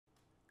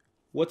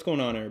What's going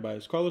on, everybody?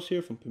 It's Carlos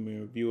here from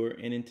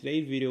PremierReviewer, and in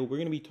today's video we're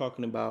going to be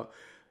talking about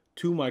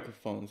two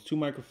microphones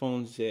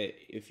that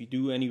if you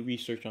do any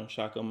research on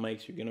shotgun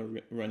mics you're going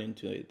to run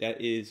into it.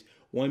 That is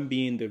one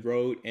being the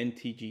Rode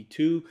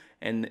NTG2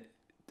 and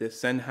the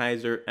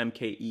Sennheiser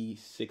MKE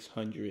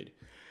 600.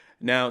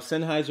 Now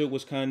Sennheiser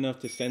was kind enough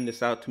to send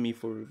this out to me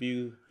for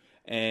review,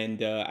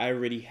 and I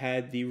already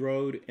had the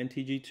Rode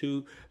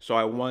NTG2, so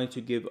I wanted to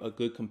give a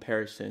good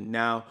comparison.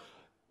 Now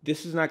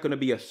this is not going to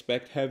be a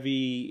spec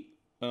heavy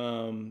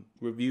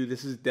review.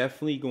 This is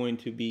definitely going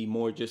to be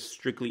more just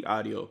strictly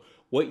audio,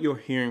 what you're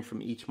hearing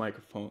from each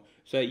microphone,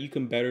 so that you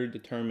can better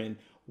determine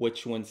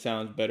which one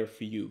sounds better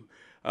for you.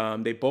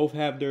 They both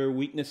have their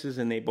weaknesses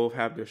and they both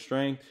have their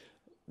strengths.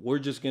 We're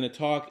just going to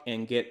talk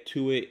and get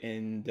to it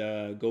and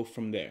go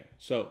from there.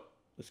 So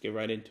let's get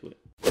right into it.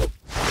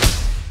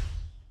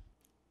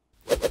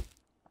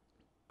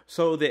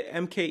 So the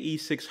MKE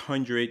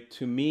 600,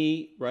 to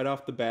me, right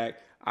off the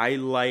bat, I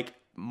like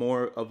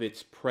more of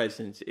its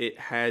presence. It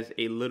has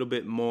a little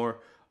bit more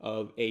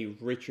of a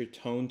richer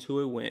tone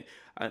to it. When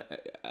I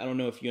don't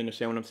know if you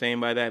understand what I'm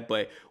saying by that,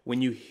 but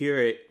when you hear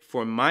it,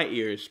 for my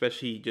ears,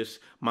 especially just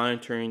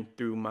monitoring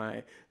through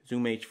my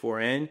Zoom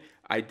H4n,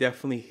 I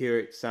definitely hear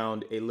it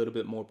sound a little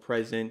bit more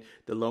present.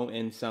 The low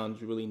end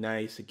sounds really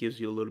nice. It gives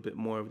you a little bit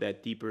more of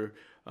that deeper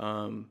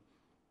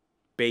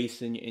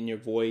bass in your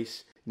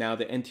voice. Now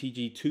the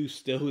NTG2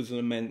 still is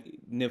a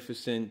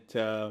magnificent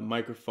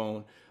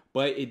microphone,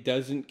 but it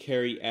doesn't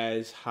carry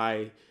as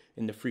high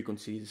in the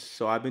frequencies.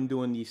 So I've been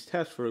doing these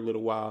tests for a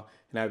little while,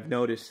 and I've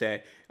noticed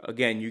that,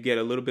 again, you get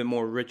a little bit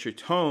more richer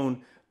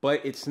tone,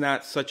 but it's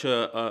not such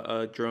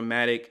a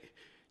dramatic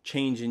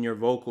change in your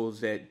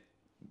vocals that,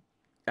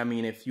 I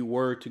mean, if you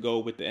were to go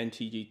with the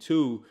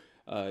NTG2,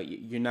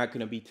 you're not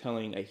going to be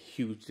telling a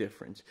huge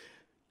difference.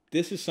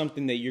 This is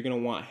something that you're going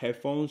to want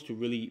headphones to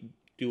really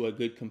do a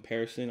good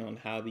comparison on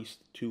how these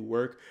two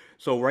work.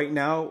 So right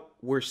now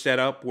we're set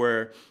up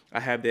where I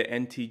have the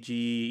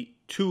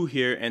NTG2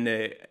 here and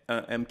the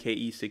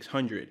MKE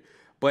 600,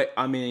 but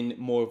I'm in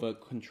more of a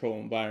control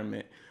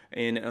environment.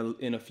 And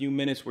in a few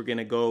minutes we're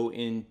gonna go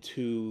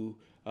into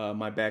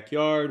my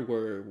backyard,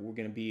 where we're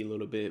gonna be a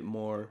little bit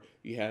more,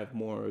 you have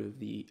more of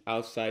the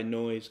outside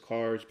noise,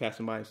 cars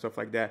passing by and stuff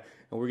like that,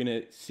 and we're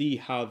gonna see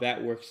how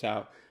that works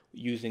out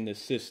using the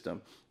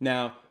system.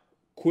 Now,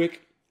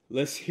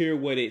 let's hear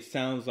what it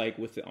sounds like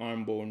with the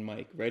onboard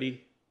mic.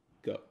 Ready?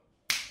 Go.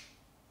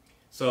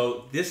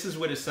 So this is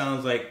what it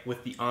sounds like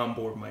with the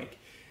onboard mic.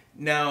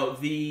 Now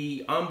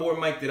the onboard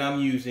mic that I'm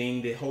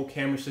using, the whole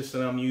camera system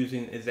I'm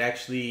using, is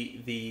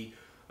actually the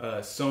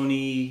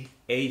Sony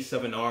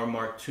A7R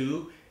Mark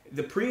II.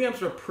 The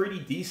preamps are pretty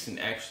decent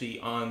actually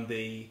on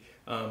the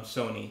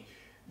Sony.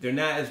 They're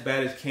not as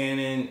bad as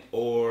Canon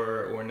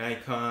or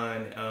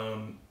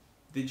Nikon.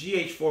 The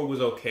GH4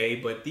 was okay,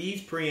 but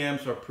these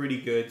preamps are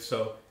pretty good,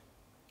 so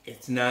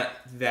it's not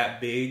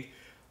that big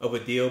of a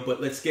deal.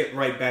 But let's get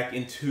right back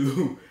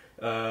into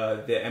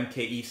the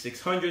MKE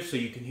 600 so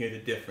you can hear the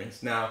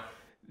difference. Now,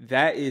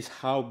 that is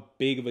how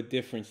big of a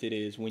difference it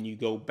is when you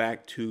go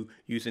back to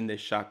using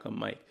this shotgun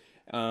mic.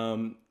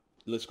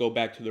 Let's go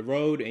back to the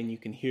Rode and you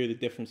can hear the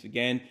difference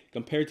again.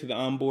 Compared to the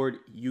onboard,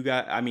 you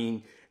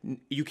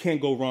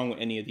can't go wrong with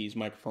any of these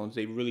microphones.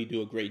 They really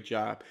do a great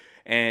job.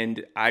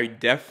 And I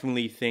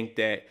definitely think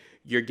that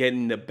you're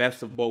getting the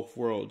best of both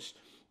worlds.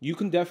 You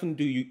can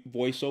definitely do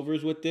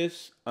voiceovers with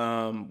this,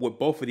 with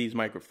both of these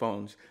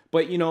microphones.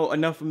 But, you know,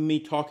 enough of me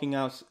talking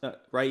out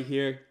right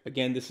here.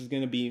 Again, this is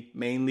going to be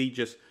mainly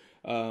just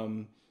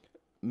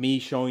me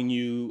showing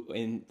you,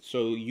 and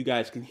so you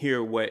guys can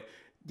hear what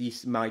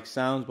these mics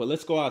sounds. But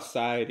let's go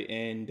outside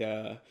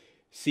and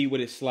see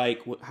what it's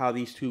like, how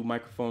these two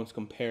microphones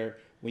compare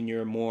when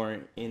you're more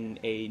in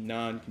a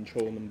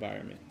non-controlled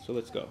environment. So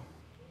let's go.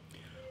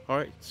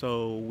 Alright,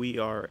 so we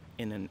are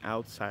in an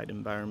outside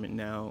environment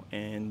now,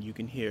 and you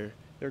can hear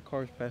there are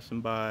cars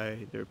passing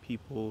by, there are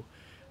people,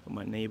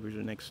 my neighbors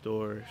are next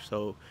door,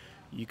 so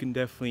you can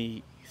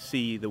definitely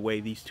see the way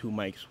these two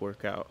mics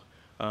work out.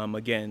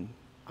 Again,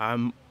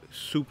 I'm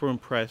super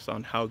impressed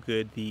on how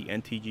good the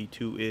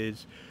NTG2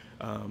 is.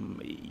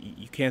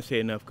 You can't say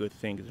enough good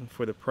things, and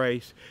for the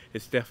price,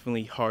 it's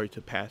definitely hard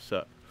to pass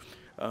up.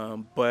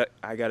 But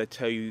I gotta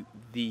tell you,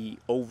 the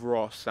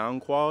overall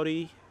sound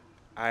quality,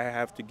 I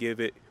have to give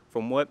it,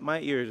 from what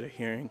my ears are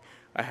hearing,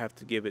 I have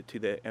to give it to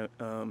the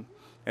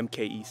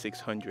MKE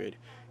 600.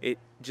 It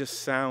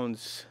just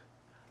sounds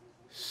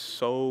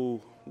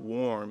so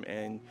warm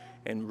and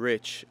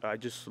rich. I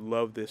just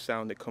love the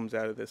sound that comes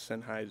out of the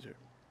Sennheiser.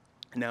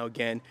 Now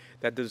again,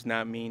 that does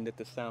not mean that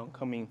the sound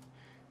coming,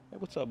 hey,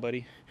 what's up,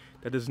 buddy?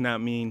 That does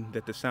not mean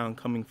that the sound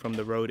coming from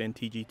the Rode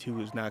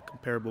NTG2 is not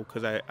comparable,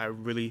 because I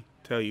really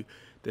tell you,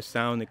 the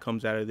sound that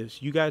comes out of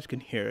this, you guys can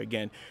hear.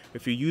 Again,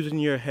 if you're using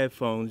your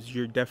headphones,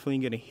 you're definitely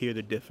going to hear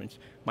the difference.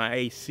 My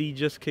AC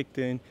just kicked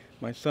in.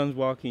 My son's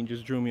walking,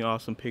 just drew me an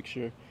awesome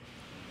picture.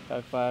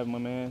 High five, my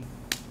man.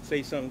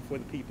 Say something for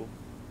the people.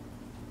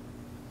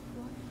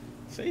 What?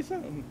 Say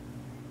something.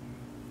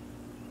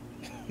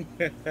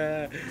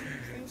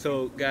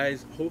 So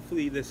guys,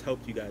 hopefully this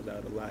helped you guys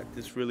out a lot.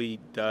 This really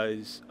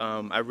does.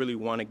 I really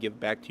want to give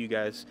back to you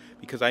guys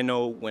because I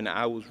know when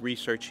I was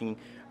researching,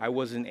 I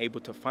wasn't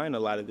able to find a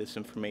lot of this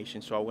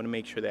information. So I want to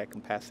make sure that I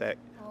can pass that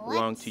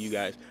along to you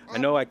guys. I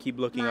know I keep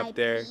looking up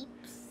there.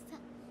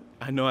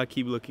 I know I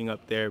keep looking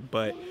up there,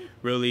 but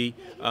really,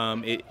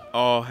 it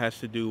all has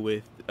to do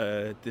with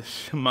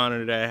this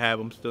monitor that I have.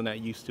 I'm still not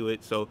used to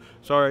it, so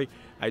sorry,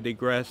 I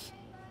digress.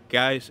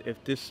 Guys,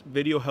 if this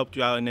video helped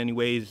you out in any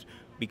ways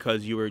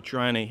because you were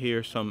trying to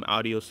hear some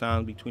audio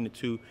sound between the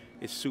two,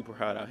 it's super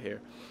hot out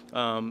here.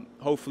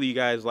 Hopefully you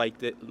guys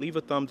liked it. Leave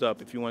a thumbs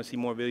up if you want to see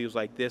more videos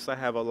like this. I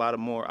have a lot of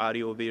more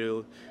audio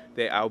videos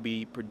that I'll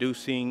be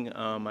producing.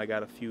 I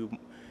got a few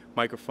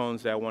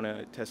microphones that I want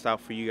to test out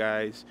for you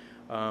guys,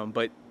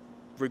 but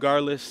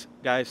regardless,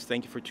 guys,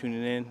 thank you for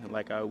tuning in. And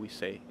like I always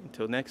say,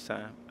 until next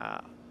time,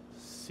 I'll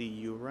see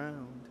you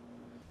around.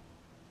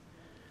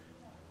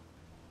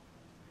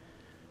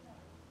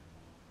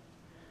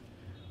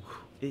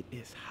 It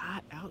is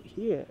hot out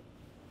here.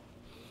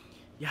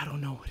 Y'all don't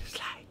know what it's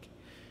like.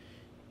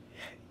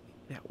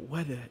 That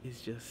weather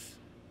is just,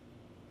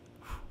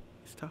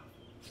 it's tough.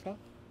 It's tough.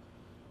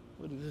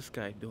 What is this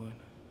guy doing?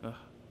 All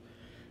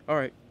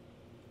right,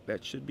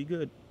 that should be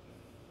good.